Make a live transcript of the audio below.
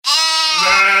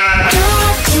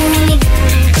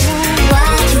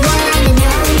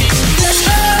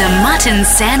Mutton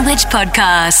Sandwich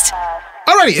Podcast.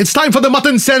 Alrighty, it's time for the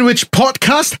Mutton Sandwich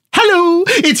Podcast. Hello,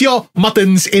 it's your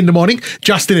Muttons in the morning,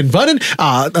 Justin and Vernon,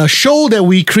 a show that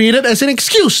we created as an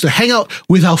excuse to hang out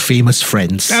with our famous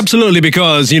friends. Absolutely,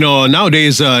 because,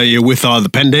 nowadays with the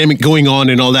pandemic going on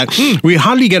and all that, we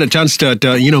hardly get a chance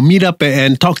to meet up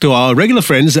and talk to our regular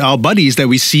friends, our buddies that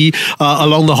we see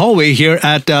along the hallway here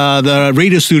at the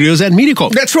radio studios at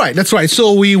MediaCorp. That's right.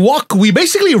 So we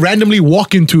basically randomly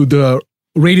walk into the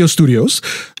radio studios,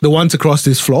 the ones across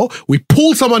this floor. We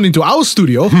pull someone into our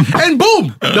studio and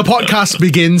boom, the podcast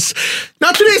begins.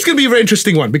 Now today's going to be a very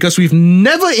interesting one because we've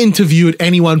never interviewed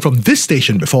anyone from this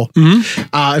station before.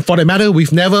 For that matter,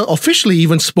 we've never officially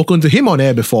even spoken to him on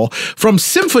air before. From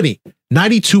Symphony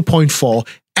 92.4,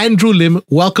 Andrew Lim,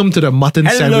 welcome to the Mutton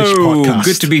Sandwich Podcast.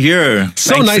 Good to be here.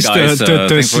 So Thanks, nice guys.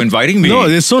 Thanks for inviting me. No,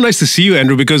 it's so nice to see you,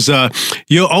 Andrew, because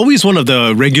you're always one of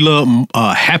the regular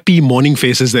happy morning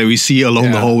faces that we see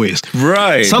along the hallways.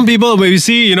 Right. Some people maybe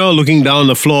see, looking down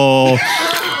the floor.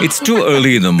 It's too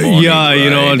early in the morning.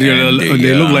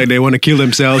 They look like they want to kill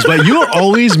themselves. But you're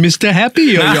always Mr. Happy.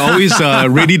 You're always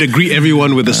ready to greet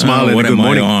everyone with a smile and what a good am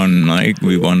morning. I on?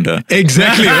 We wonder.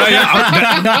 Exactly. Right?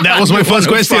 That was my first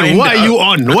question. Why are you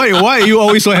on? Why are you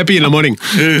always so happy in the morning?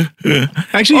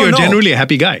 Actually, you're generally a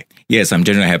happy guy. Yes, I'm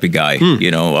generally a happy guy.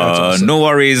 awesome. No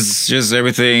worries, just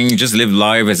everything. Just live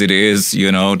life as it is.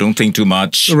 Don't think too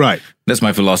much. Right. That's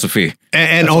my philosophy.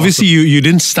 And obviously, you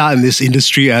didn't start in this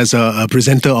industry as a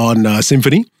presenter on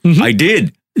Symphony. I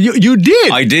did. You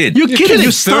did? I did. You're kidding.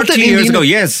 You started 30 years ago.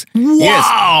 Yes. Wow. Yes.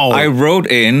 I wrote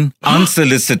in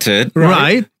unsolicited.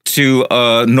 Right. To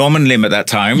Norman Lim at that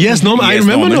time. Yes, Norman. I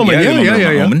remember Norman.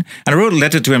 Yeah. Norman. And I wrote a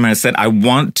letter to him and I said, I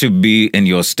want to be in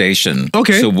your station.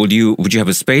 Okay. So would you have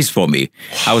a space for me?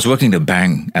 I was working the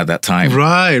Bang at that time.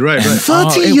 Right.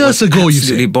 30 years ago, you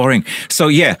absolutely said. boring. So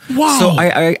yeah. Wow. So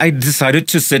I decided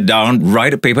to sit down,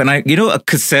 write a paper, and a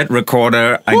cassette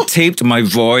recorder. I taped my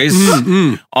voice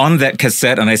on that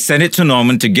cassette and I sent it to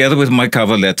Norman together with my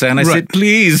cover letter. And I said,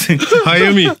 please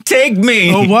hire me. Take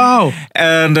me. Oh wow.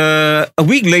 And a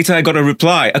week later, I got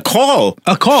a call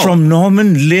from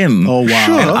Norman Lim. Oh, wow.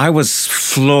 Sure. And I was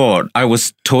floored. I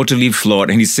was totally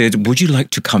floored. And he said, would you like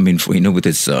to come in for, with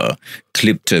this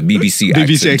clipped BBC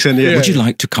accent? Yeah. Would you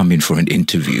like to come in for an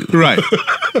interview? Right.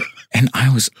 And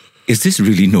I was, is this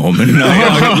really Norman?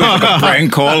 Like a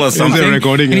prank call or something?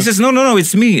 Recording, and he says, no,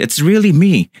 it's me. It's really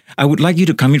me. I would like you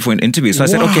to come in for an interview. So I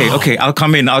said, okay, I'll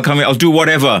come in. I'll do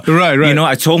whatever. Right.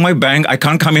 I told my bank, I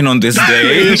can't come in on this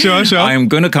day. Sure. I'm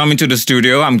going to come into the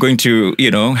studio. I'm going to,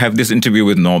 have this interview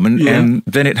with Norman. Yeah. And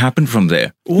then it happened from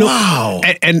there. Wow.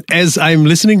 And as I'm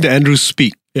listening to Andrew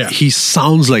speak, he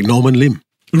sounds like Norman Lim.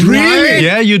 Really?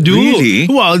 Yeah, you do. Really?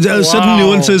 Well, there are certain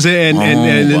nuances and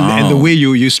wow. the way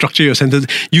you structure your sentence,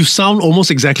 you sound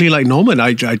almost exactly like Norman.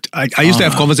 I used to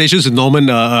have conversations with Norman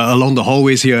along the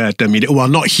hallways here at the media. Well,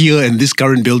 not here in this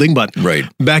current building, but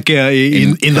back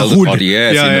in the hood.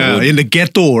 Yes, in the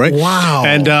ghetto, right? Wow.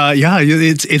 And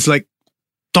it's like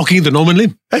talking to Norman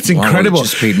Lim. That's incredible. Wow, you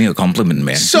just paid me a compliment,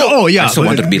 man. I so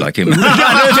wanted to be like him. We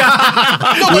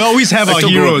always have our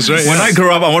heroes, right? When I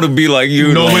grow up, I want to be like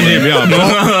you. Norman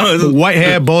Lim, white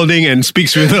hair, balding, and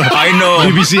speaks with a I know.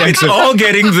 BBC accent. It's all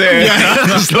getting there.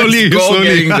 Slowly.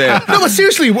 Getting there. No, but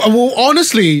seriously,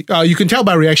 honestly, you can tell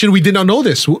by reaction, we did not know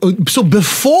this. So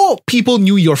before people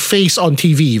knew your face on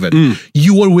TV even,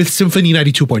 you were with Symphony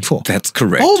 92.4. That's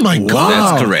correct. Oh my God.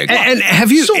 That's correct. And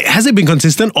has it been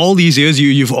consistent all these years?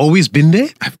 You've always been there?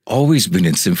 I've always been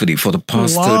in Symphony for the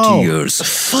past 30 years.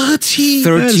 30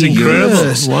 30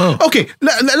 years. Wow. Okay,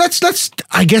 let's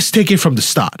I guess take it from the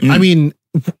start. I mean,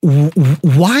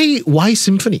 why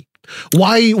Symphony?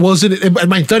 Why wasn't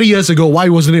it, 30 years ago, why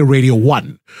wasn't it Radio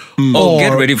 1?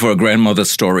 Get ready for a grandmother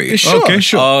story. Sure. Okay,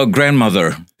 sure.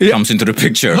 Grandmother comes into the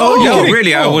picture.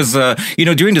 Really? I was,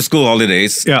 during the school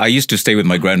holidays, I used to stay with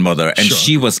my grandmother and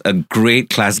she was a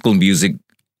great classical music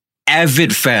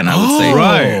avid fan, I would say.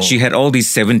 Right. She had all these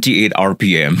 78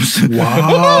 RPMs.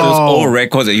 Wow. Those old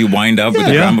records that you wind up with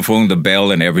the gramophone, the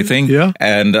bell and everything. Yeah.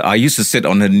 And I used to sit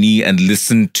on her knee and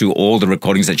listen to all the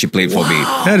recordings that she played for me.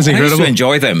 That is incredible. I used to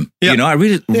enjoy them. Yeah. I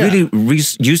really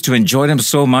used to enjoy them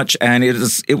so much. And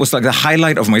it was like the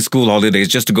highlight of my school holidays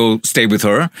just to go stay with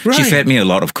her. Right. She fed me a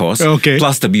lot, of course. Okay.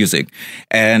 Plus the music.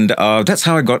 And that's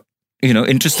how I got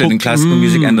interested in classical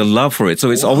music and the love for it.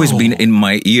 So it's always been in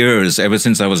my ears ever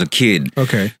since I was a kid.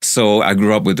 Okay. So I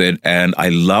grew up with it and I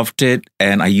loved it.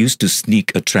 And I used to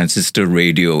sneak a transistor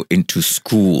radio into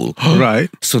school. Right.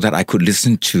 So that I could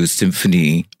listen to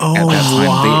symphony at that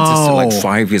time. They existed like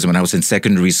 5 years when I was in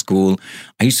secondary school.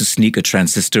 I used to sneak a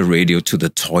transistor radio to the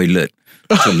toilet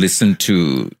to listen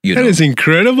to, That is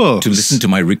incredible. to listen to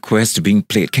my request being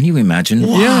played. Can you imagine?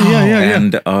 Yeah.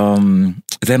 And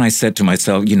then I said to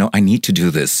myself, I need to do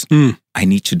this. I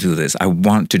need to do this. I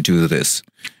want to do this.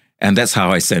 And that's how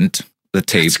I sent the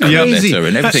tape and the crazy. letter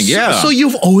and everything. So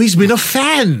you've always been a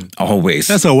fan. Always.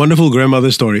 That's a wonderful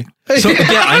grandmother story. So,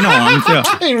 yeah, I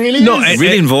know. It really No, is.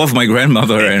 Really involved my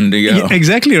grandmother and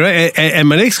exactly right. And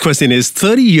my next question is: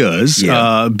 30 years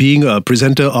being a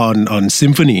presenter on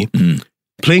Symphony,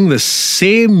 playing the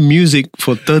same music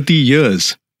for 30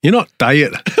 years. You're not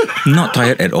tired. Not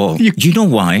tired at all. You know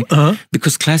why?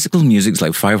 Because classical music is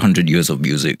like 500 years of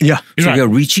music. Yeah. So Right. we are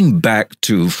reaching back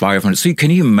to 500. So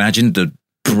can you imagine the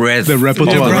breadth The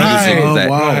repertoire. of the Right. music Oh, that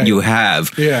wow. you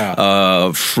have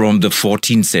Yeah. from the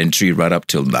 14th century right up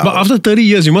till now? But after 30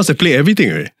 years, you must have played everything,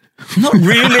 right? Not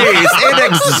really. It's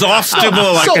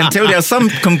inexhaustible. I can tell you, there are some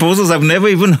composers I've never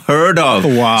even heard of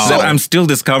Wow. that I'm still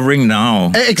discovering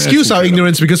now. Excuse our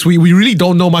ignorance because we really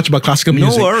don't know much about classical No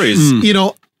music. worries.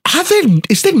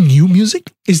 Is there new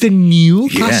music? Is there new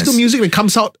classical music that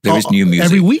comes out There is new music.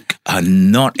 every week?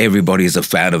 Not everybody is a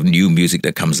fan of new music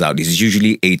that comes out. It's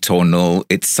usually atonal.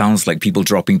 It sounds like people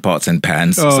dropping pots and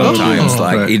pans sometimes.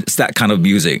 It's that kind of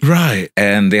music. Right.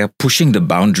 And they're pushing the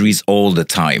boundaries all the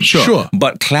time. Sure.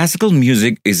 But classical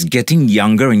music is getting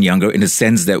younger and younger in the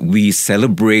sense that we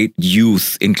celebrate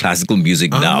youth in classical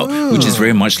music now, which is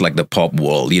very much like the pop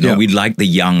world. We like the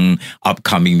young,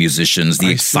 upcoming musicians, the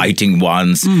exciting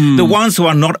ones, the ones who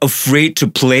are not afraid to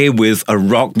play with a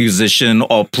rock musician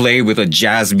or play with a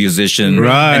jazz musician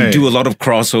and do a lot of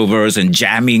crossovers and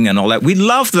jamming and all that. We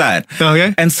love that.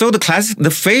 Okay. And so the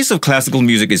face of classical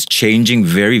music is changing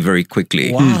very, very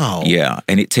quickly. Wow. Yeah.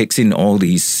 And it takes in all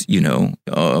these,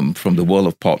 from the world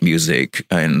of pop music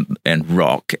and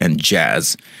rock and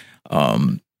jazz.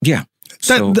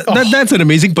 That's an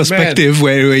amazing perspective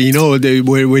where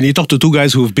when you talk to two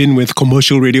guys who've been with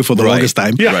commercial radio for the longest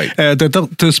time,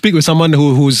 to speak with someone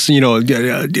who's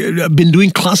been doing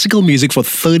classical music for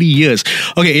 30 years.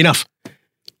 Okay, enough.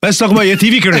 Let's talk about your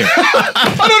TV career.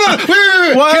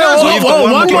 Wait.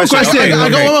 One more question. I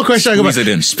got one more question. Squeeze it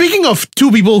in. Speaking of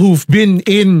two people who've been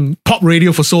in pop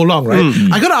radio for so long, right?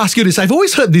 I got to ask you this. I've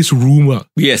always heard this rumor.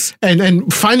 Yes.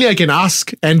 And finally I can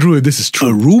ask Andrew if this is true.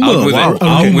 A rumor. Out with it.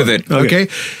 Out with it. Okay.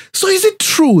 So is it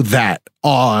true that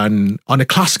on a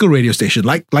classical radio station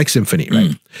like Symphony,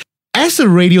 right? As a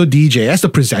radio DJ, as the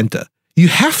presenter, you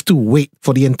have to wait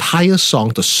for the entire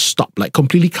song to stop, like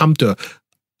completely come to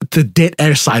dead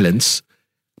air silence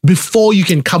before you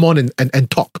can come on and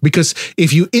talk. Because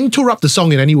if you interrupt the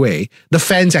song in any way, the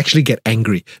fans actually get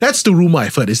angry. That's the rumor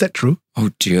I've heard. Is that true? Oh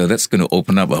dear, that's going to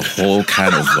open up a whole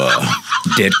kind of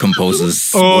dead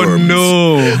composers. Oh worms.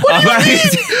 no. What do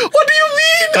you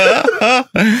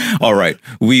mean? All right.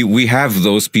 We have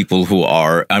those people who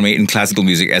are, in classical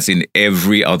music, as in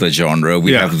every other genre,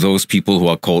 we have those people who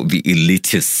are called the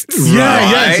elitists.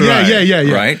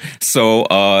 Yeah. Right? So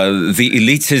the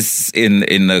elitists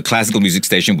in a classical music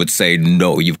station would say,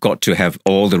 no, you've got to have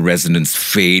all the resonance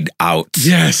fade out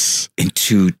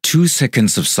into 2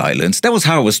 seconds of silence. That was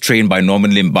how I was trained by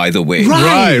Norman Lim, by the way.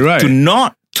 Right. To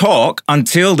not talk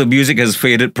until the music has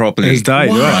faded properly. Has died,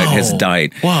 Right, has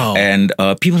died. Wow. And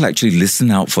people actually listen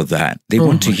out for that. They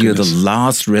want to hear the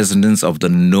last resonance of the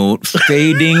note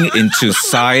fading into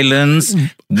silence.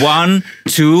 1,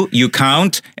 2, you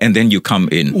count, and then you come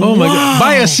in. Oh my God.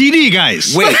 Buy a CD,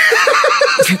 guys. Wait.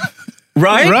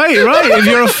 Right? Right. If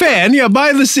you're a fan,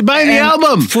 buy the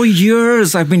album. For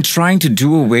years, I've been trying to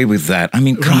do away with that. Come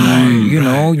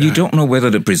on, you don't know whether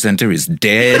the presenter is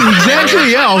dead.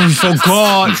 Exactly,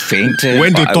 forgot. He fainted.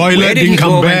 Went to toilet, Where did didn't he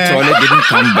come go? back. Went toilet, didn't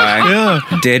come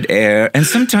back. Dead air. And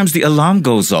sometimes the alarm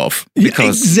goes off.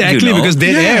 Because, because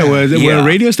dead air were a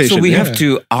radio station. So we have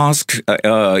to ask,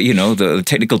 the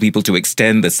technical people to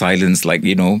extend the silence,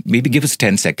 maybe give us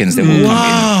 10 seconds, then we'll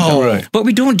come in. Right. But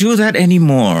we don't do that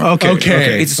anymore. Okay.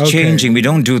 It's changing. We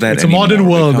don't do that anymore. It's a modern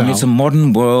world now. It's a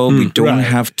modern world. We don't Right.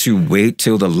 have to wait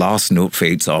till the last note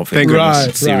fades off. Thank goodness.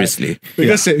 Right. Seriously.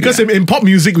 Because in pop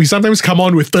music, we sometimes come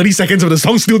on with 30 seconds of the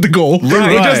song still to go.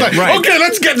 Right, We're just like, right. okay,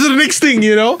 let's get to the next thing,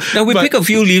 Now, we pick a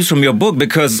few leaves from your book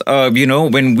because,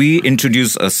 when we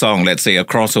introduce a song, let's say a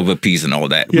crossover piece and all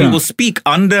that, we will speak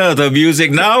under the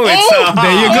music. Now it's...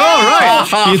 There you go,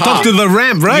 right. You talk to the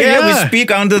ramp, right? Yeah, we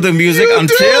speak under the music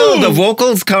until the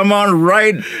vocals come on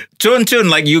right to chun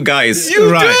like you guys.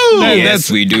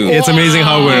 Yes, we do. It's amazing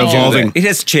how we're evolving. It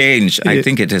has changed. I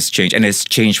think it has changed, and it's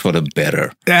changed for the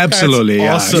better. Absolutely,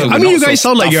 That's awesome. I mean, you guys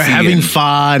sound like you're having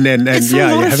fun and It's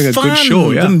yeah, a lot you're of having a fun. good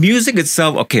show. Yeah. The music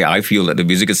itself, okay, I feel that the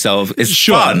music itself is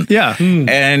fun. Yeah.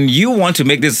 And you want to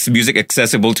make this music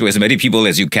accessible to as many people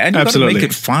as you can. You got to Absolutely. make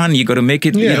it fun. You got to make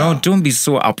it, don't be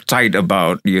so uptight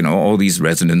about, all these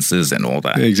resonances and all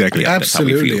that. Exactly. Yeah, that's how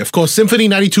we Absolutely. feel. Of course, Symphony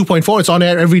 92.4, it's on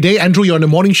air every day. Andrew, you're on the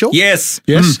morning show? Yes.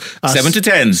 Yes. 7 to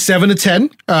 10. 7 to 10.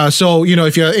 So,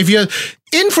 if you're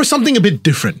in for something a bit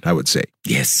different, I would say.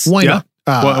 Yes. Why Yeah. not?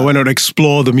 Why not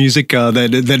explore the music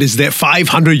that is there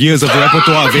 500 years of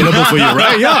repertoire available for you,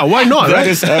 right? Yeah, why not, That right?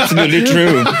 is absolutely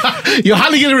true. You're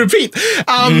hardly going to repeat.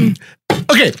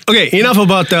 Okay. Enough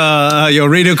about your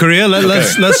radio career.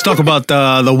 Let's talk about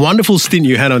the wonderful stint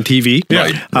you had on TV,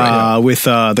 Right. with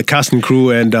the cast and crew,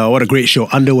 and what a great show,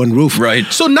 Under One Roof. Right.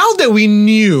 So now that we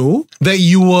knew that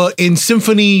you were in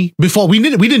Symphony before, we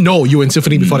didn't know you were in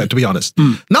Symphony before that, to be honest.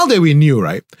 Now that we knew,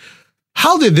 right?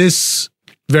 How did this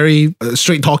very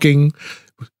straight talking,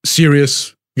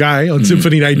 serious guy on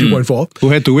Symphony 92.4 Who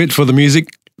had to wait for the music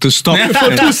to stop for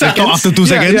 2 seconds? after 2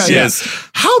 seconds? Yes.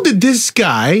 How did this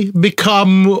guy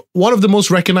become one of the most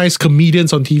recognized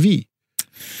comedians on TV?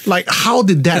 Like, how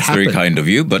did that That's happen? very kind of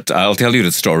you, but I'll tell you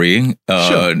the story.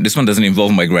 Sure. This one doesn't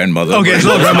involve my grandmother. Okay, but it's it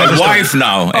not involves my grandmother's wife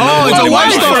now. Oh, it's a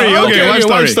wife story. Okay,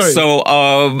 wife story.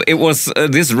 So it was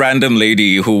this random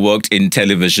lady who worked in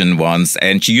television once,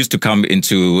 and she used to come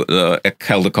into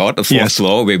Caldecott, the fourth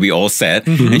floor where we all sat,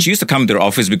 and she used to come to the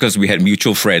office because we had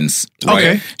mutual friends. Right?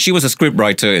 Okay. She was a script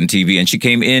writer in TV, and she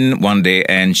came in one day,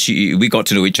 and we got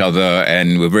to know each other,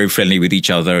 and we're very friendly with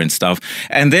each other and stuff.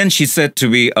 And then she said to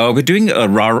me, "We're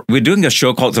doing a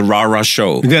show called the Rara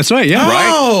Show." That's right, yeah. Right?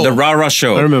 Oh. The Rara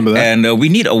Show. I remember that. And we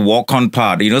need a walk-on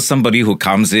part. Somebody who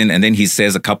comes in and then he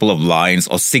says a couple of lines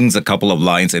or sings a couple of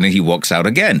lines and then he walks out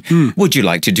again. Would you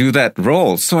like to do that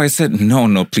role? So I said,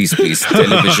 no, please.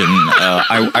 Television.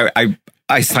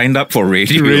 I signed up for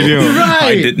radio. Right.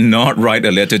 I did not write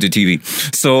a letter to TV.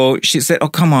 So she said, oh,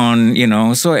 come on,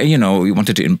 So, we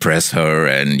wanted to impress her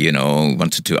and,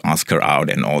 wanted to ask her out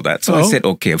and all that. So I said,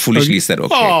 okay. I foolishly said,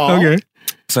 okay. Okay.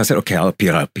 So I said, okay, I'll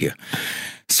appear.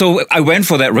 So I went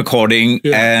for that recording,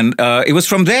 and it was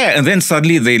from there. And then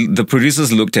suddenly the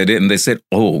producers looked at it and they said,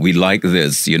 "Oh, we like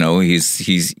this.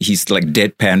 He's like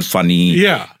deadpan funny.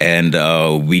 Yeah. And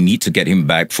we need to get him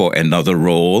back for another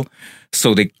role."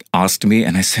 So they asked me,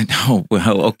 and I said, "Oh,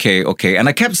 well, okay." And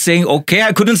I kept saying, "Okay."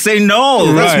 I couldn't say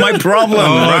no. That's my problem,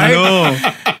 right? No.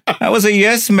 I was a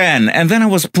yes man. And then I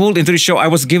was pulled into the show. I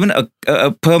was given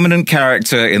a permanent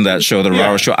character in that show, the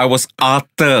Rara Show. I was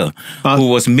Arthur, who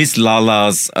was Miss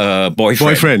Lala's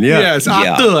boyfriend. Yeah. Yes,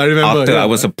 Arthur, I remember. Arthur, yeah. I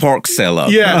was a pork seller.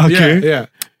 Yeah, Okay. yeah.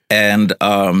 And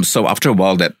so after a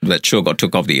while, that show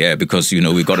took off the air because,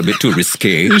 we got a bit too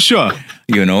risque, Sure.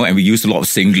 and we used a lot of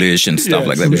Singlish and stuff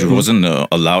like that, which wasn't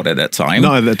allowed at that time.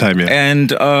 Not at that time, yeah.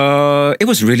 And it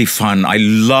was really fun. I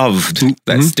loved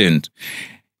that stint.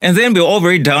 And then we were all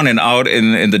very down and out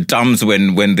in the dumps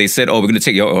when they said, "Oh, we're going to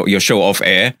take your show off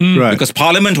air." Right. Because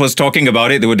Parliament was talking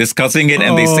about it. They were discussing it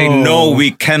and they say, "No,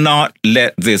 we cannot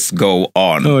let this go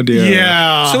on." Oh, dear.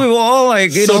 Yeah. So we were all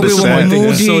like, we were disappointing.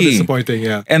 moody. So disappointing,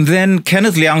 yeah. And then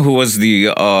Kenneth Liang, who was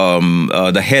the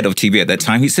head of TV at that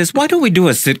time, he says, "Why don't we do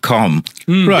a sitcom?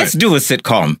 Right. Let's do a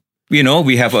sitcom.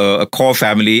 We have a core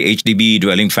family, HDB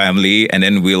dwelling family, and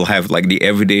then we'll have like the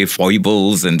everyday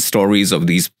foibles and stories of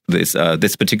this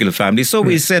particular family." So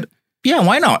we said, "Yeah,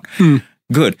 why not?"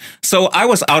 Good. So I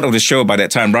was out of the show by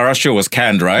that time. Rara Show was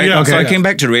canned, right? Yeah, okay, so I yeah. came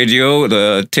back to radio,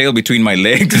 the tail between my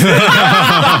legs. Take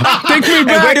me I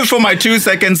back. waited for my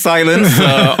 2-second silence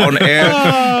on air.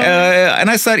 And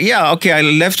I said, yeah, okay, I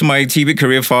left my TV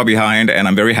career far behind and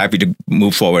I'm very happy to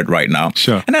move forward right now.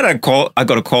 Sure. And then I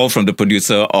got a call from the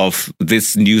producer of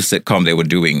this new sitcom they were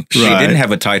doing. She Right. didn't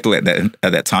have a title at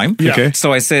that time. Yeah. Okay.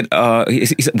 So I said, he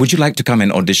said, would you like to come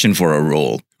and audition for a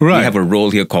role? Right. We have a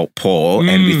role here called Paul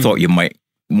and we thought you might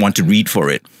want to read for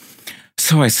it.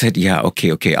 So I said, yeah,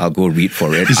 okay, I'll go read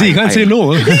for it. You see, you can't say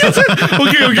no. Okay.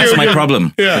 That's my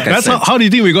problem. Yeah. Like I That's said. how do you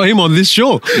think we got him on this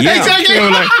show? Yeah. Exactly. They were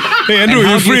like, hey, Andrew, And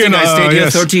how you're do you free. think I stayed here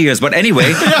yes. 30 years? But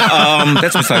anyway,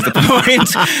 that's besides the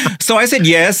point. So I said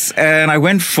yes, and I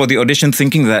went for the audition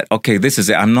thinking that, okay, this is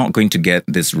it. I'm not going to get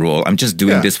this role. I'm just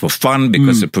doing this for fun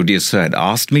because the producer had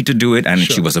asked me to do it, and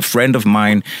she was a friend of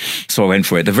mine. So I went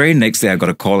for it. The very next day, I got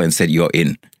a call and said, you're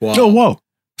in. Wow. Oh, wow.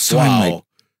 So I'm like,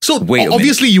 So Wait a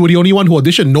obviously you were the only one who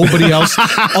auditioned. Nobody else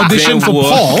auditioned for There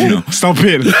were, Paul. Stop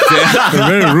it.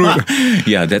 Very rude.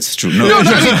 Yeah, that's true. No,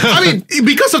 I mean,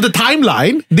 because of the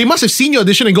timeline, they must have seen your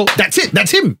audition and go, "That's it,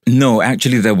 that's him." No,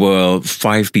 actually, there were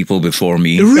 5 people before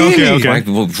me. Really? Okay. 5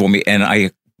 people before me, and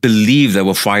I believe there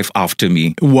were 5 after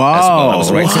me. Wow. As well. I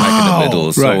was right smack in the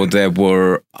middle. So Right. there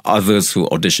were others who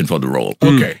auditioned for the role.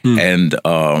 Okay. And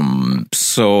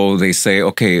so they say,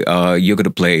 okay, you're going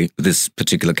to play this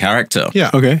particular character.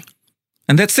 Yeah. Okay.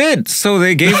 And that's it. So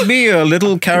they gave me a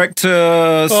little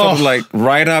character, sort of like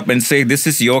write up and say, this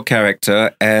is your character.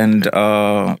 And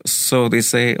so they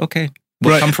say, okay,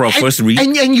 we'll come for our first read.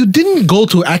 And you didn't go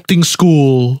to acting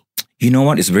school. You know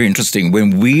what? It's very interesting.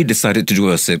 When we decided to do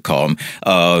a sitcom,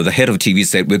 the head of TV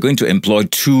said, we're going to employ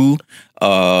 2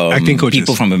 Acting coaches.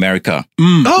 people from America.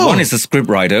 Oh. One is a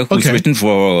scriptwriter who's Okay. written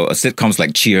for sitcoms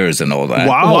like Cheers and all that.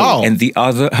 Wow. And the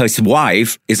other, his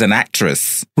wife, is an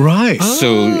actress. Right.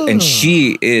 So, and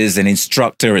she is an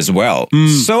instructor as well.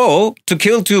 So, to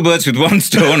kill 2 birds with 1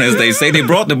 stone, as they say, they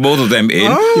brought the both of them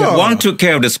in. One took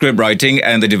care of the script writing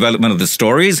and the development of the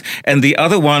stories, and the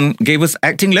other one gave us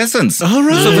acting lessons. All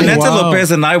right. So, Vanessa Wow. Lopez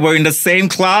and I were in the same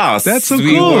class. That's so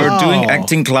We cool. were Wow. doing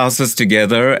acting classes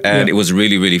together, and it was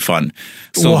really, really fun.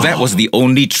 So, Wow. that was the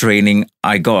only training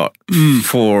I got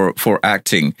for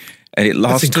acting. And it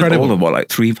lasted incredible. all about like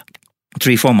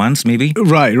 3-4 months, maybe.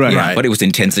 Right. Yeah, but it was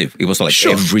intensive. It was like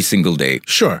Sure. every single day.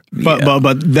 Sure. But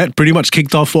that pretty much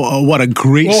kicked off what a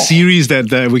great Oh. series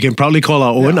that we can proudly call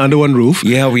our own, Under One Roof.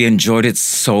 Yeah, we enjoyed it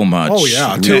so much. Oh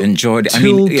yeah. We enjoyed it.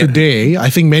 Till today, I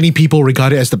think many people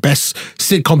regard it as the best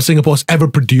sitcom Singapore's ever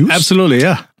produced. Absolutely,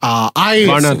 yeah. I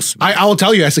none. will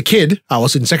tell you, as a kid, I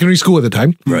was in secondary school at the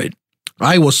time. Right.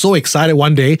 I was so excited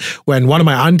one day when one of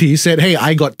my aunties said, "Hey,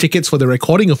 I got tickets for the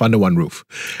recording of Under One Roof."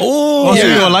 Oh, so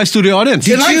Yeah. you're a live studio audience.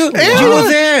 Did you? You were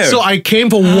there. So I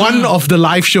came for one of the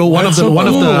live show, one of the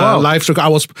live show. I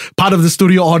was part of the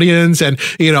studio audience, and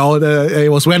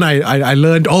it was when I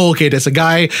learned. Oh, okay, there's a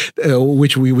guy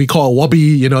which we call a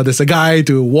wobby. There's a guy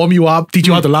to warm you up, teach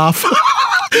you how to laugh.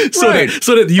 Right.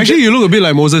 so that you Actually, you look a bit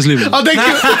like Moses Lim. Oh, thank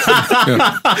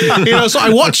you. So I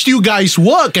watched you guys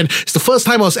work, and it's the first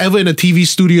time I was ever in a TV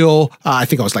studio. I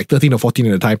think I was like 13 or 14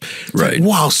 at the time. It's like, Right.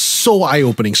 wow, so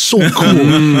eye-opening, so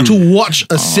cool to watch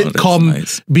a sitcom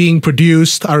nice. being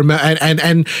produced. I remember,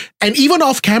 and even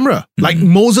off camera, like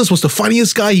Moses was the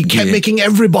funniest guy. He kept Yeah. making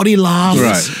everybody laugh.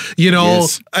 Right.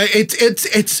 Yes.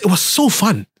 It was so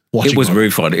fun. It was very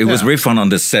fun. It was very fun on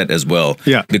the set as well.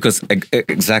 Yeah. Because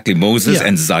exactly, Moses Yeah.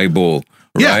 and Zybo.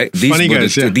 Yeah, Right, funny were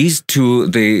guys, the, yeah. these 2.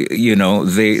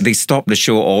 They stopped the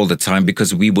show all the time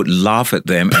because we would laugh at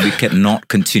them and we cannot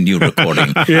continue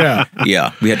recording. Yeah.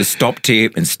 Yeah, we had to stop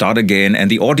tape and start again. And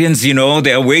the audience,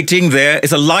 they're waiting there.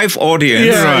 It's a live audience.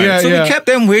 Yeah, Right. yeah, so yeah. we kept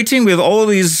them waiting with all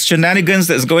these shenanigans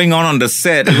that's going on the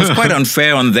set. It was quite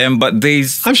unfair on them, but they.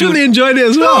 I'm sure they enjoyed it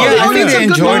as well. Yeah, the I think audience they had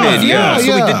good enjoyed laugh. it. Yeah,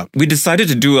 Yeah, so we decided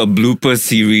to do a blooper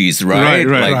series, right?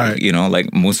 Right.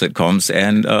 Like most sitcoms,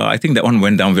 and I think that one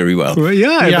went down very well. Well,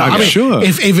 yeah, Yeah, I'm I mean, sure.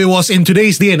 if it was in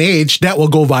today's day and age, that will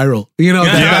go viral.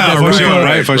 Yeah, for sure,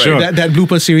 right, for sure. That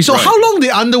blooper series. So, how long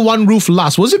did Under One Roof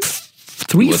last? Was it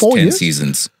 3, It was 4 10 years?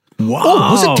 seasons. Wow.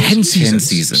 Oh, was it 10 seasons? 10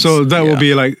 seasons. So that will Yeah.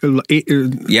 be like 8,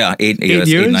 Yeah, 8 8 years,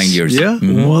 years? 9 years. Yeah.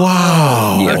 Mhm.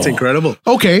 Wow. That's incredible.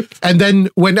 Okay, and then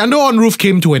when Under One Roof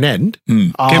came to an end,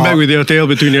 Came back with your tail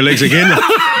between your legs again.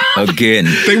 Again,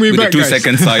 Take me with back, the 2 guys.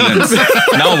 second silence.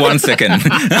 Now 1 second,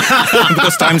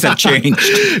 because times have changed.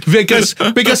 because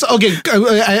okay,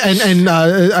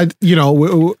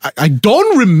 I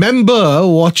don't remember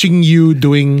watching you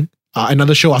doing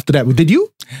another show after that. Did you?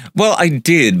 Well, I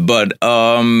did, but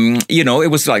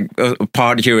it was like a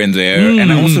part here and there.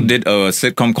 And I also did a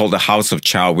sitcom called The House of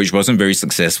Chow, which wasn't very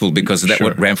successful because that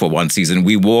ran for 1 season.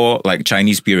 We wore like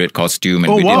Chinese period costume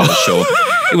and we did a show.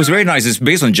 It was very nice. It's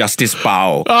based on Justice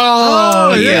Bao.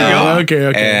 Oh, Yeah.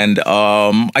 Okay. And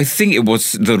I think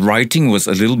the writing was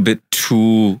a little bit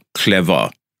too clever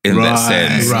in that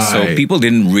sense. So right. people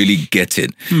didn't really get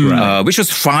it, which was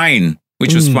fine.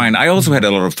 I also had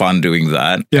a lot of fun doing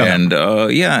that. Yeah. And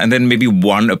and then maybe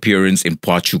one appearance in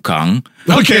Phua Chu Kang.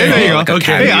 Okay, there you Like go. a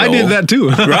Okay. Hey, I cameo. did that too.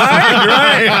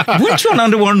 Right. Which one,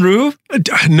 Under One Roof?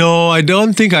 No, I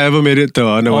don't think I ever made it to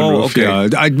Under One Oh, Roof. okay.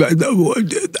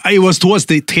 Yeah. I was towards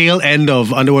the tail end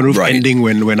of Under One Roof Right. ending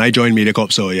when I joined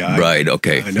MediaCorp. So yeah, Right,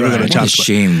 okay. I never got a What chance, a but-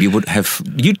 shame.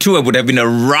 You two would have been a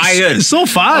riot. It's so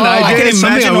fun. I can it's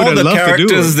something imagine I would all have the loved to do.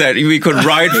 characters that we could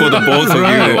write for the both of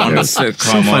you on the sitcom.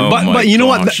 So fun. Oh But my you know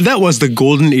what? gosh. That was the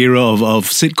golden era of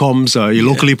sitcoms,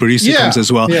 locally produced sitcoms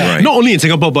as well. Yeah. Right. Not only in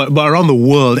Singapore, but around the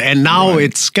world. And now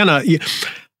it's kind of...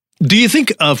 Do you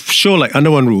think a show like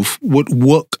Under One Roof would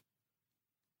work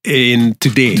in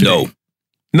today? No.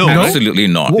 No. Absolutely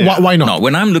not. Why not? No,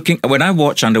 when I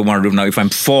watch Under One Roof now, if I'm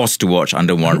forced to watch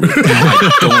Under One Roof,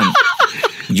 I don't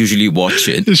usually watch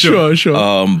it. Sure.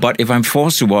 But if I'm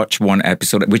forced to watch one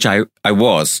episode, which I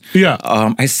was,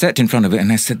 I sat in front of it and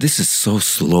I said, this is so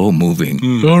slow moving.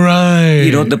 All right.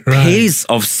 You know, the pace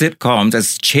of sitcoms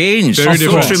has changed Very so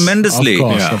different. tremendously.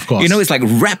 Of course. You know, it's like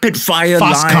rapid fire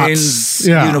Fast lines, cuts.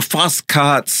 Yeah. you know, fast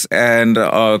cuts and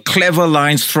clever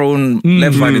lines thrown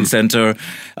left, right, and center.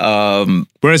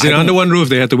 Whereas in Under One Roof,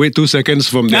 they had to wait 2 seconds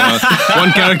from the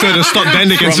one character to stop. Then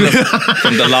they can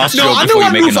from the last No, joke Under before you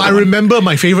One make Roof, another I one. remember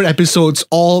my favorite episodes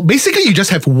all... Basically, you just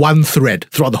have one thread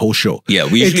throughout the whole show. Yeah,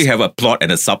 we usually have a plot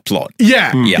and a subplot.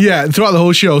 Yeah, throughout the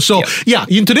whole show. So,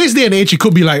 in today's day and age, it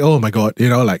could be like, oh my God, you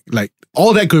know, like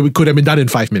all that could have been done in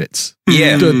 5 minutes.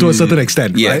 Yeah. To a certain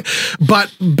extent, right?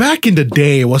 But back in the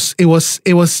day, it was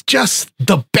just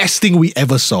the best thing we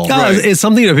ever saw. Yeah, it's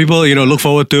something that people, you know, look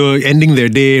forward to, ending their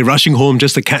day, rushing home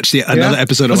just to catch another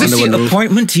episode of Under One Roof.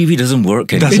 Appointment TV doesn't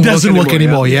work anymore. It doesn't work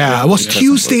anymore. Yeah. It was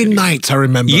Tuesday nights, I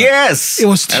remember. Yes. It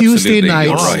was Tuesday Absolutely. nights.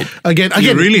 You're right. Again,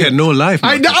 You really had no life.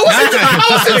 I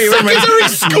was in secondary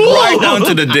school. Right down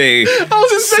to the day. I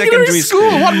was in secondary school.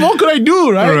 What more could I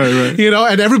do, right? Right. You know,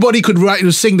 and everybody could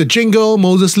sing the jingle.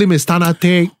 Moses Lim is Tana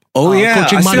Tek. Oh yeah,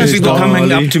 Coaching I still Man have is people coming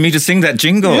Dolly. up to me to sing that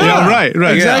jingle. Yeah, right.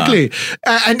 Exactly.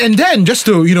 And then just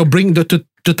to, you know, bring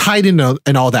to tie it in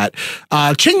and all that,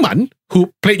 Cheng Man,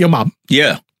 who played your mom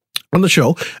Yeah. on the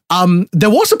show, there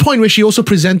was a point where she also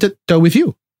presented with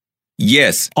you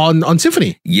Yes. on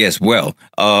Symphony. Yes, well,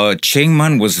 Cheng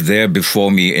Man was there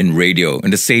before me in radio,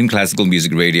 in the same classical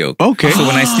music radio. Okay. So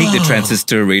when I sneaked the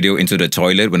transistor radio into the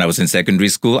toilet when I was in secondary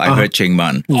school, I heard Cheng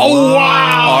Man. Oh,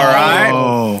 wow. All right.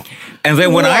 Oh. And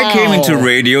then when I came into Wow.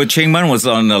 radio, Cheng Man was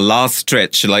on the last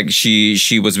stretch. Like she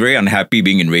was very unhappy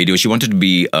being in radio. She wanted to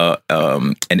be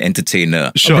an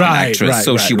entertainer, Sure. an Right, actress.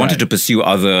 So she wanted to pursue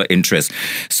other interests.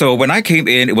 So when I came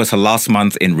in, it was her last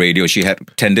month in radio. She had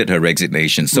tendered her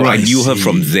resignation. So I Right. knew her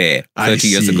from there 30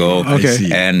 years ago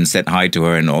Okay. and said hi to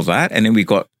her and all that. And then we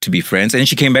got to be friends. And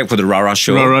she came back for the Rara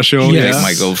show. Rara show, She yes. was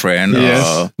my girlfriend,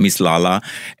 Yes. Miss Lala.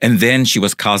 And then she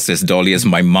was cast as Dolly as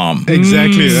my mom.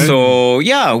 Exactly. Right? So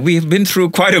yeah, we've been through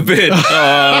quite a bit.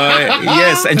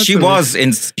 Yes, and she was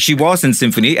in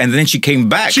Symphony, and then she came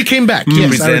back. She came back. to Yes, I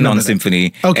present remember on that.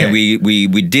 Symphony. Okay. And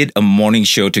we did a morning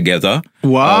show together.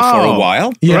 Wow. For a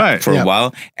while. Yeah. Right. For a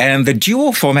while, and the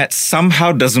duo format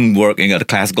somehow doesn't work in a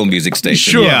classical music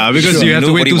station. Sure. Yeah, because you have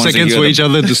to wait Nobody 2 wants to seconds hear for the- each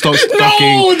other to stop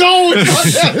talking. No.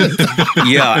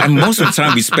 Yeah, and most of the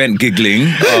time we spent giggling,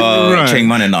 Right. Cheng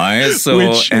Man and I. So,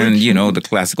 Which- you know, the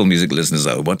classical music listeners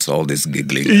are, what's all this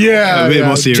giggling? Yeah. A bit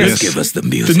more serious. Just give us the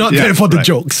music. Not Yeah, there for the right.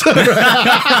 jokes.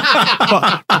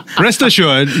 Rest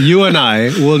assured, you and I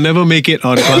will never make it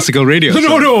on classical radio.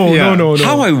 Yeah. no.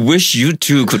 How I wish you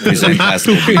two could present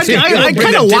classical music. I Bring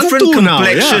kinda a want different to now,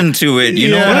 complexion yeah. to it. You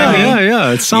know what I mean?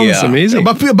 Yeah. It sounds Yeah. amazing.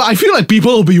 But I feel like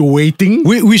people will be waiting.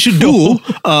 We should do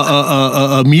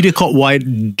a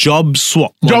MediaCorp-wide job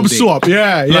swap. one Job day. swap.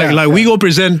 Yeah. Like we go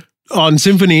present on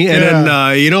Symphony, and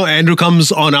Yeah. then Andrew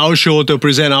comes on our show to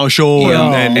present our show, Yeah.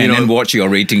 and And you know, then watch your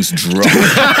ratings drop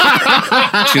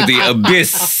to the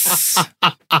abyss.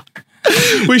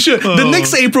 We should. The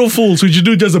next April Fools, we should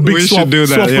do just a big We swap. should do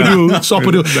that, Swap.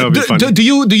 That would be funny.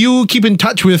 Do you keep in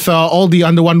touch with all the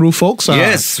Under One Roof folks?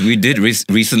 Yes, we did.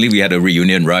 Recently, we had a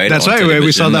reunion, right? That's on right, where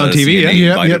we saw that on television. TV, CNA yeah.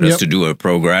 invited Yep. us to do a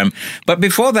program. But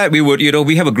before that, we would,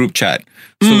 we have a group chat.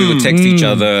 So we would text each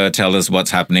other, tell us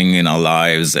what's happening in our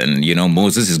lives. And,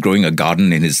 Moses is growing a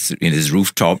garden in his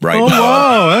rooftop right now.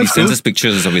 wow, He that's sends cool. us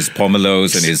pictures of his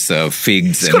pomelos and his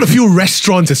figs. He's got a few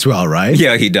restaurants as well, right?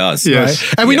 Yeah, he does. Yes.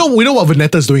 Right? And we know what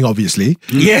Vanetta's doing, obviously.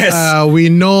 Yes. We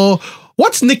know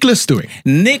what's Nicholas doing.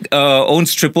 Nick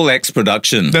owns Triple X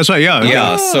Production. that's right. Yeah,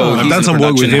 Yeah, so I've he's done a some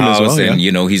work with production him as house, well. and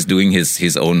Yeah. he's doing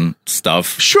his own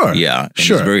stuff. Sure, Yeah, and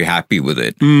sure. he's very happy with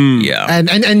it. Yeah,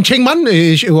 And Cheng Man,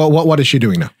 what is she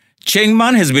doing now? Cheng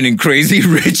Man has been in Crazy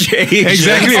Rich Asians.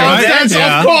 Exactly, right? That's,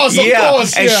 Yeah. Of course.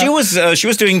 And yeah. she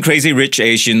was doing Crazy Rich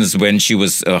Asians when she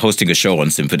was hosting a show on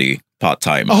Symphony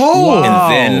part-time. Oh.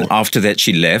 And then after that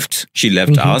she left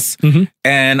us,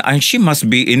 and she must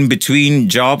be in between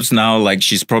jobs now. Like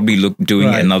she's probably doing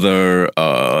Right. another.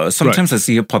 Sometimes I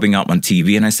see her popping up on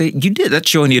TV, and I say, "You did that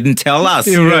show and you didn't tell us.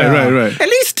 Yeah, right. At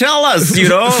least tell us,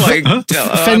 like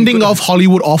Fending off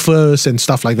Hollywood offers and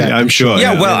stuff like that. Yeah, I'm sure.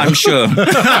 Yeah, well, I'm sure.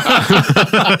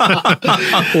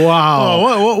 Wow.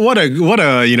 Oh, what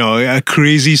a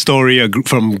crazy story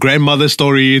from grandmother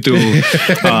story to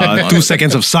 2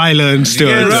 seconds of silence to,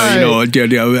 Yeah, right.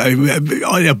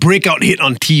 a breakout hit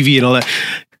on TV and all that.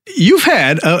 you've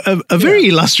had a very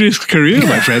illustrious career,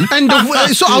 my friend. And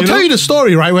so I'll tell you the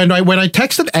story, right? When I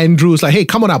texted Andrew, it's like, hey,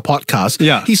 come on our podcast.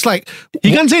 Yeah. He's like,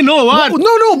 He can't say no, what?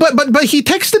 No, but he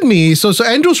texted me. So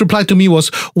Andrew's reply to me was,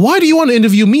 why do you want to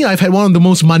interview me? I've had one of the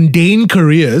most mundane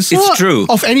careers. It's true.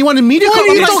 Of anyone in media. What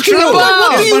are you talking about?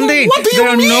 What do you There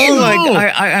are mean? no,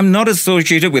 I'm not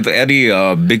associated with any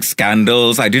big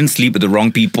scandals. I didn't sleep with the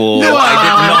wrong people.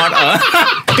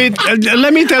 I did not.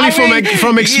 Let me tell you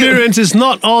from experience, it's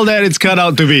not all that it's cut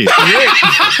out to be.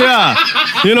 Yeah.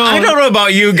 You know. I don't know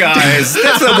about you guys.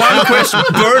 That's the one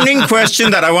burning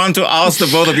question that I want to ask the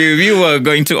both of you. If you were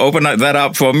going to open that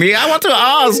up for me, I want to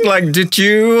ask, like, did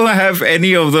you have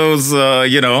any of those,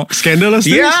 Scandalous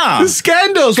things? Yeah.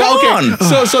 Scandals. Come okay. on.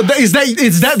 So is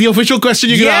that the official question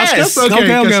you're going to ask us?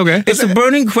 Okay. It's a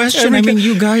burning question. I mean,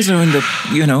 you guys are in the,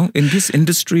 in this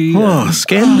industry.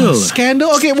 Scandal.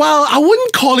 Scandal. Okay, well, I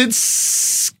wouldn't call it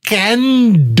scandal,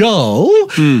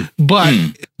 but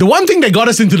the one thing that got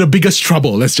us into the biggest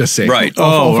trouble, let's just say, Right.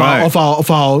 of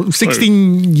our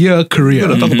 16-year career. We're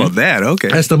going to talk about that. Okay.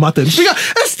 As the mutton.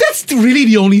 Because that's really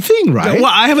the only thing, right? Well,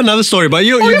 I have another story, but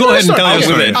you go ahead and tell your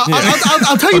story.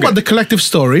 I'll tell you about the collective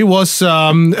story. Was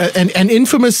an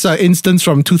infamous instance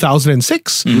from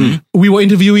 2006. We were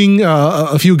interviewing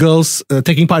a few girls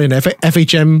taking part in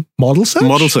FHM Model Search.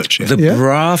 Model search. Yeah. The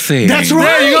bra thing. That's right.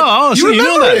 There you go. Oh, so you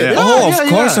know remember that. it. Yeah. Of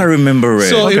course I remember it.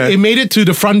 So it made it to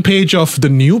the front page of the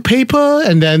new paper,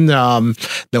 and then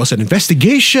there was an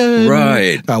investigation.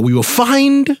 Right. We were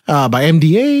fined by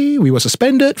MDA. We were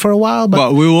suspended for a while.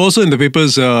 But we were also in the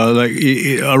papers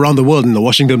around the world, in the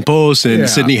Washington Post and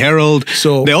Sydney Herald.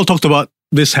 So they all talked about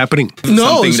this happening.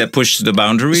 Something that pushed the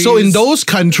boundaries. So in those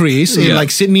countries, in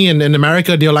like Sydney and in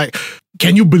America, they're like,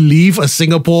 can you believe a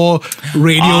Singapore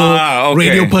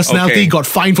radio personality got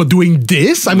fined for doing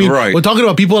this? I mean, we're talking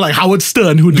about people like Howard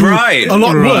Stern who do a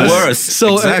lot worse.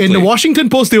 So in the Washington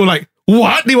Post, they were like,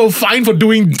 what? They were fined for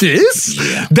doing this?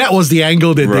 Yeah. That was the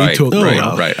angle that they took.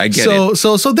 Right. I get it.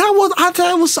 So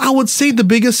that was, I would say, the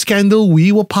biggest scandal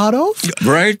we were part of.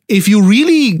 Right. If you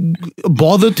really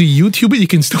bother to YouTube it, you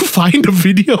can still find the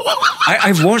video.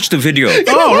 I've watched the video.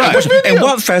 Right. And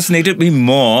what fascinated me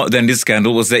more than this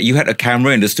scandal was that you had a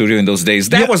camera in the studio in those days.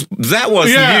 That was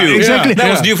new. Exactly.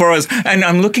 That was new for us. And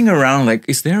I'm looking around like,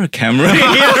 is there a camera in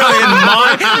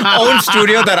my own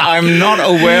studio that I'm not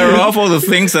aware of, or the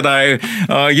things that I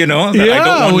I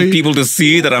don't want people to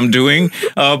see that I'm doing.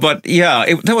 But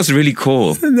that was really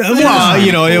cool.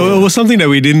 Well, it was something that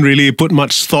we didn't really put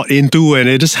much thought into, and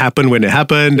it just happened when it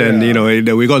happened. And,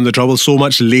 we got into trouble so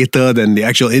much later than the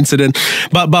actual incident.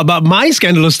 But my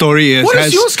scandalous story is... What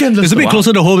is your scandalous It's a bit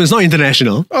closer to home. It's not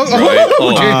international.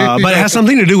 Right. But it has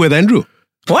something to do with Andrew.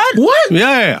 What?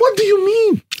 Yeah. What do you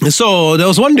mean? So there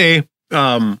was one day,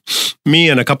 me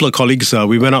and a couple of colleagues,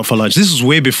 we went out for lunch. This was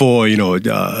way before,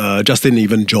 Justin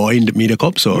even joined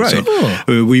MediaCorp. So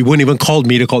we weren't even called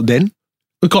MediaCorp then.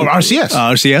 We called RCS.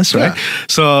 RCS, right? Yeah.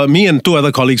 So me and two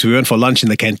other colleagues, we went for lunch in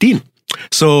the canteen.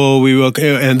 So we were,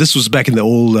 and this was back in the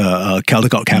old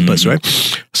Caldecott campus, right?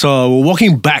 So we're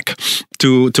walking back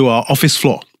to our office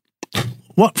floor.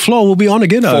 What floor will be on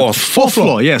again? Fourth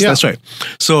floor. Yes, that's right.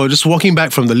 So just walking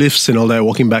back from the lifts and all that,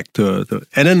 walking back to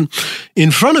and then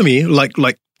in front of me, like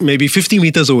maybe 50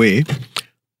 meters away,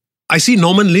 I see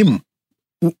Norman Lim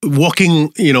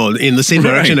walking, in the same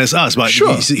direction as us, but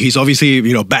he's obviously,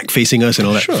 back facing us and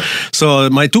all that. Sure. So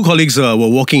my two colleagues were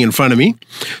walking in front of me.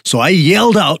 So I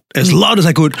yelled out as loud as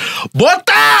I could,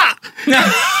 "Bota!"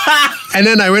 And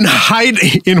then I went hide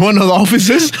in one of the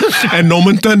offices, and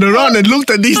Norman turned around and looked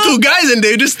at these two guys, and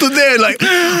they just stood there like,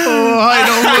 "Oh, hi,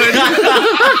 Norman."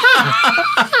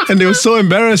 And they were so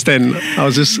embarrassed, and I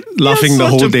was just laughing the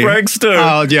whole day.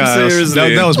 Prankster.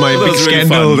 Seriously. That was my big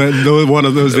scandal. One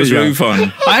of those days. It was really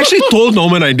fun. I actually told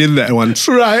Norman I did that once.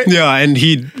 Right. Yeah, and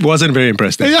he wasn't very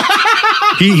impressed.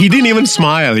 He didn't even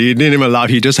smile. He didn't even laugh.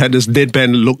 He just had this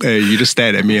deadpan look. He just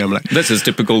stared at me. I'm like, that's his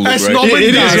typical look, as right? Norman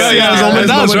it does. is, as Norman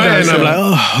does, right? And I'm like,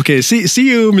 oh, okay, see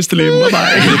you, Mr. Lim.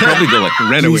 Bye-bye. He'll probably go like,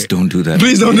 ran please away. don't do that.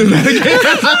 Please don't do that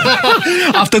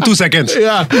again. After 2 seconds.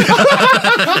 Yeah.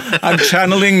 I'm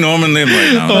channeling Norman Lim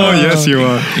right now. Oh, yes, you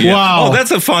are. Yeah. Wow. Oh,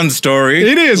 that's a fun story.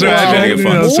 It is, right? That's really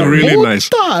fun. It's really nice.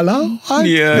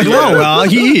 Yeah. Oh, well,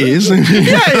 he is.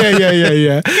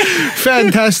 Yeah.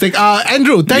 Fantastic.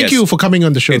 Andrew, thank you for coming on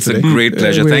on the show It's today. a great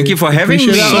pleasure. Thank you for having me.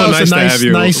 Appreciate that. So That was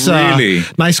nice to have you. Really.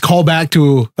 Nice callback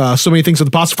to so many things of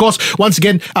the past. Of course, once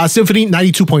again, Symphony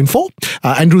 92.4.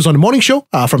 Andrew's on the morning show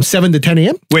from 7 to 10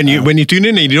 a.m. When you tune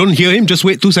in and you don't hear him, just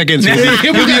wait 2 seconds. He'll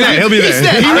be there. He'll be He's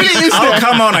there. there. He really is I'll there.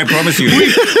 come on, I promise you.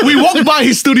 We walk by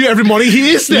his studio every morning.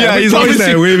 He is there. Yeah, We he's always promise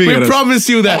there you- waving We at us. promise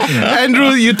you that. Andrew,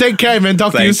 you take care, man.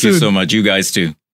 Talk to you Thank soon. you so much. You guys too.